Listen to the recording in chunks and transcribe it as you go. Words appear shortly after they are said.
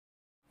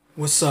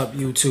What's up,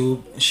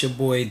 YouTube? It's your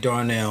boy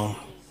Darnell,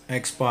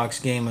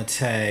 Xbox Gamer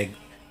Tag,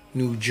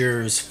 New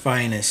Jersey's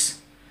finest,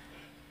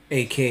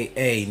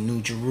 aka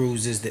New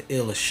Jerusalem is the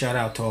illest. Shout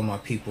out to all my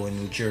people in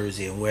New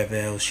Jersey and wherever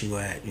else you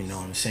at, you know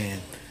what I'm saying?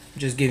 I'm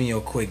just giving you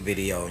a quick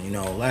video.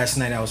 Last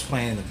night I was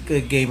playing a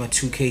good game of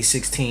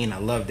 2K16. I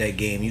love that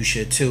game. You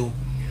should too.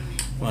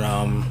 But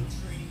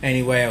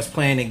anyway, I was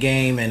playing the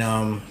game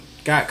and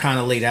got kind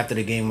of late after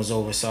the game was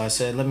over, so I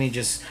said let me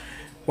just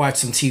watch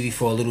some TV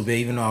for a little bit,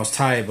 even though I was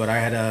tired. But I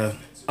had a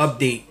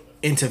update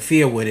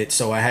interfere with it,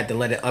 so I had to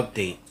let it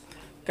update.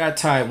 Got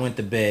tired, went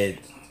to bed.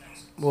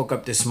 Woke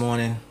up this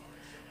morning,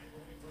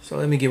 so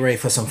let me get ready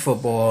for some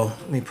football.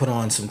 Let me put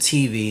on some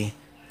TV,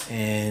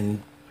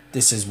 and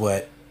this is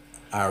what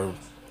I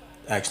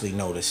actually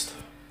noticed.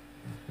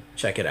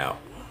 Check it out.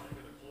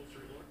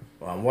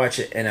 Well, I'm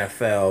watching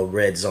NFL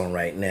Red Zone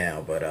right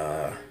now,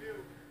 but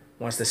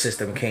once the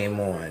system came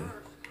on,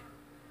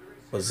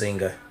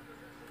 Bazinga,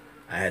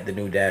 I had the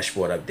new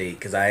dashboard update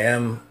because I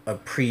am a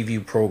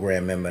preview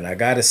program member. And I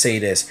got to say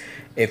this,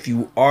 if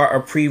you are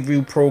a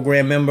preview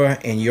program member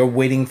and you're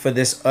waiting for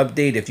this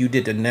update, if you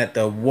did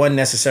the one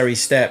necessary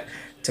step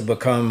to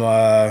become,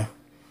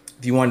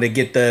 if you wanted to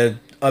get the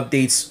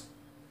updates,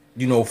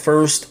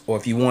 first, or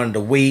if you wanted to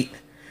wait,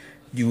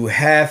 you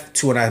have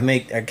to, and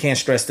I can't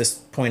stress this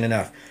point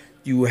enough,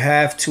 you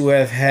have to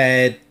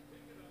have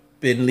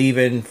been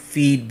leaving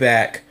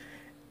feedback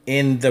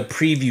in the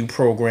preview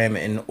program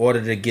in order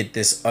to get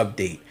this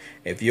update.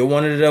 If you're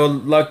one of the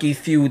lucky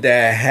few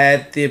that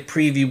had the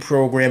preview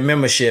program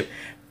membership,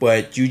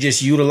 but you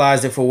just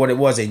utilized it for what it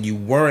was and you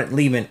weren't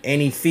leaving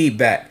any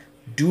feedback,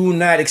 do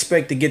not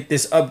expect to get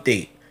this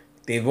update.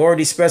 They've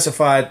already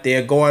specified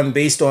they're going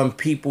based on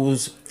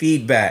people's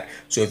feedback.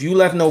 So if you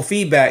left no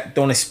feedback,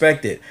 don't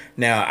expect it.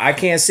 Now, I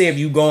can't say if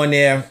you go in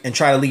there and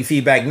try to leave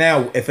feedback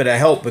now if it'll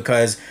help,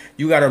 because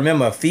you got to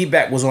remember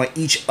feedback was on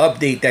each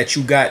update that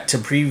you got to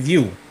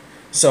preview.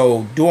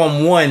 So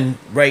doing one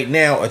right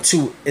now or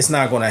two, it's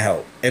not going to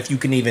help if you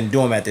can even do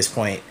them at this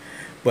point.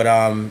 But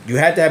you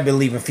had to have been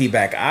leaving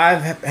feedback.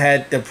 I've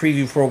had the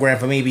preview program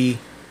for maybe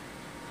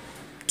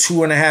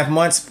 2.5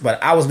 months,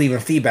 but I was leaving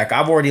feedback.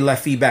 I've already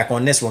left feedback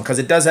on this one because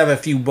it does have a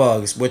few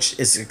bugs, which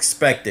is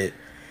expected.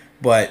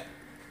 But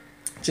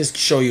just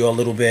show you a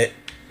little bit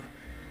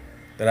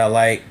that I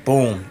like.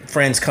 Boom,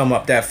 friends come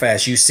up that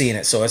fast. You've seen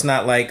it. So it's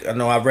not like, I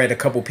know I've read a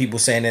couple people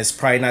saying it's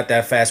probably not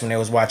that fast when they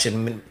was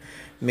watching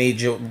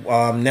Major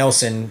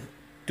Nelson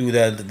do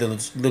the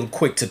little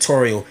quick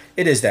tutorial.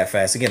 It is that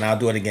fast. Again, I'll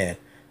do it again.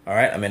 All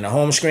right, I'm in the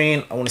home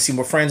screen. I want to see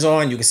what friends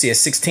on. You can see a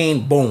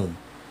 16. Boom,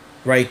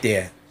 right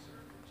there.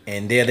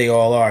 And there they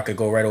all are. I could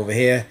go right over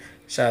here.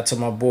 Shout out to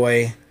my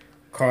boy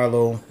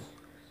Carlo,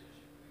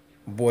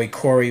 my boy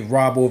Corey,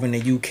 Rob over in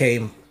the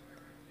UK,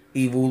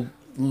 Evil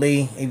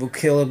Lee, Evil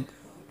Killer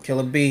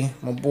B,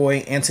 my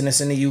boy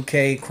Antonis in the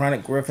UK,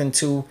 Chronic Griffin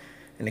too,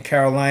 in the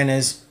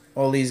Carolinas.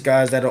 All these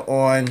guys that are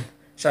on.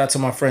 Shout out to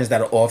my friends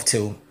that are off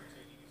too.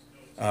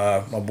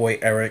 My boy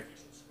Eric,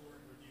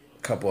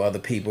 a couple other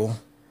people.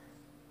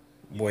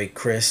 Boy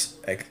Chris,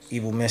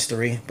 Evil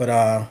Mystery.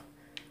 But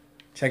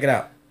check it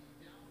out.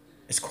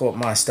 It's called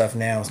my stuff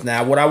now.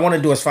 Now, what I want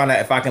to do is find out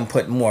if I can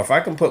put more. If I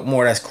can put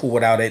more, that's cool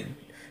without it,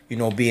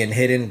 being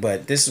hidden.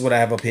 But this is what I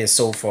have up here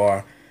so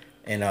far.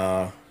 And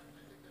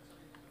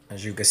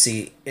as you can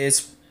see,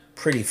 it's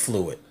pretty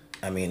fluid.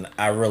 I mean,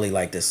 I really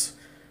like this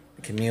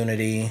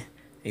community.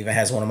 Even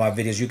has one of my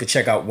videos. You could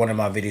check out one of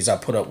my videos I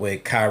put up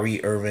with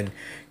Kyrie Irving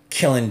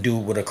killing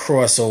dude with a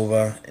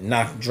crossover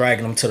and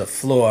dragging him to the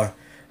floor.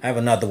 I have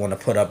another one to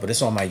put up, but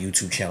it's on my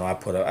YouTube channel.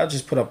 I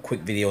just put up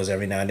quick videos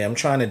every now and then. I'm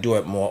trying to do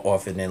it more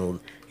often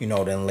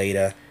than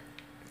later.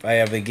 If I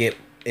ever get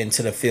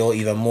into the field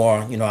even more,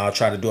 I'll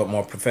try to do it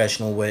more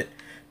professional with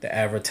the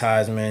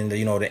advertisement,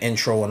 the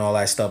intro and all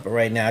that stuff. But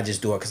right now I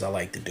just do it because I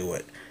like to do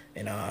it.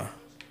 And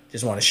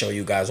just want to show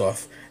you guys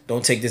off.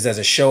 Don't take this as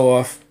a show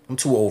off. I'm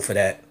too old for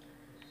that.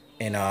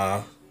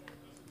 And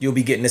you'll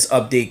be getting this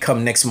update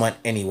come next month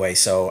anyway.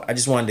 So I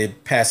just wanted to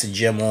pass the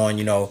gem on,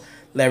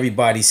 let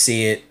everybody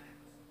see it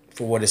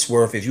for what it's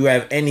worth. If you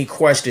have any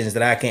questions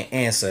that I can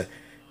answer,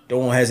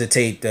 don't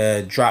hesitate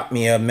to drop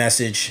me a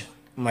message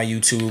on my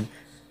YouTube.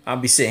 I'll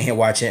be sitting here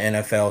watching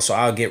NFL, so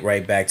I'll get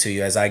right back to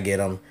you as I get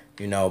them,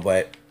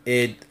 but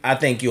I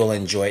think you'll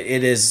enjoy it.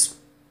 It is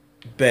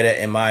better,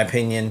 in my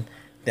opinion,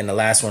 than the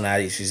last one.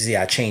 I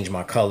changed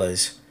my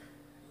colors.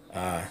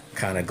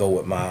 Kind of go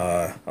with my,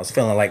 I was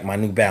feeling like my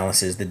New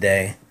Balances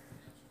today.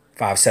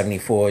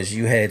 574s.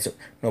 You heads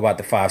know about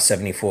the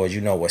 574s.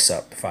 You know what's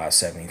up, the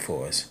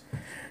 574s.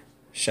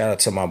 Shout out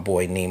to my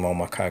boy Nemo,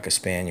 my Cocker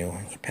Spaniel.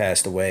 He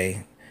passed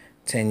away,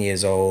 10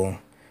 years old.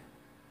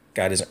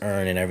 Got his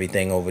urn and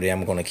everything over there.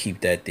 I'm going to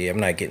keep that there. I'm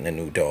not getting a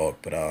new dog,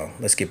 but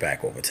let's get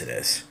back over to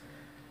this.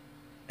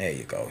 There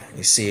you go.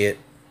 You see it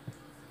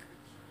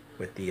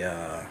with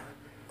the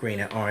green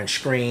and orange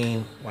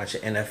screen. Watch the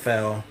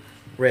NFL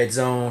Red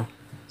Zone.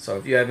 So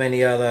if you have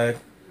any other,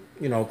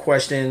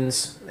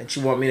 questions that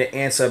you want me to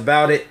answer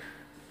about it,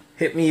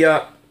 hit me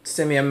up.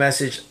 Send me a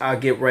message. I'll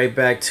get right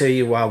back to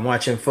you while I'm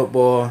watching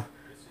football.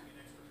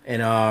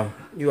 And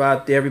you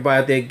out there,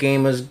 everybody out there,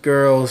 gamers,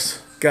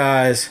 girls,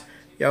 guys,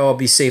 y'all all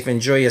be safe.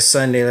 Enjoy your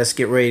Sunday. Let's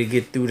get ready to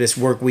get through this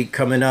work week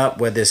coming up,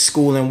 whether it's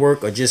school and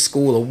work or just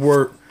school or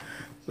work.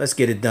 Let's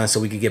get it done so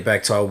we can get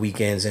back to our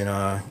weekends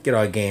and get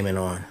our gaming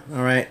on.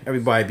 All right,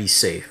 everybody be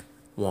safe.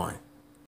 One.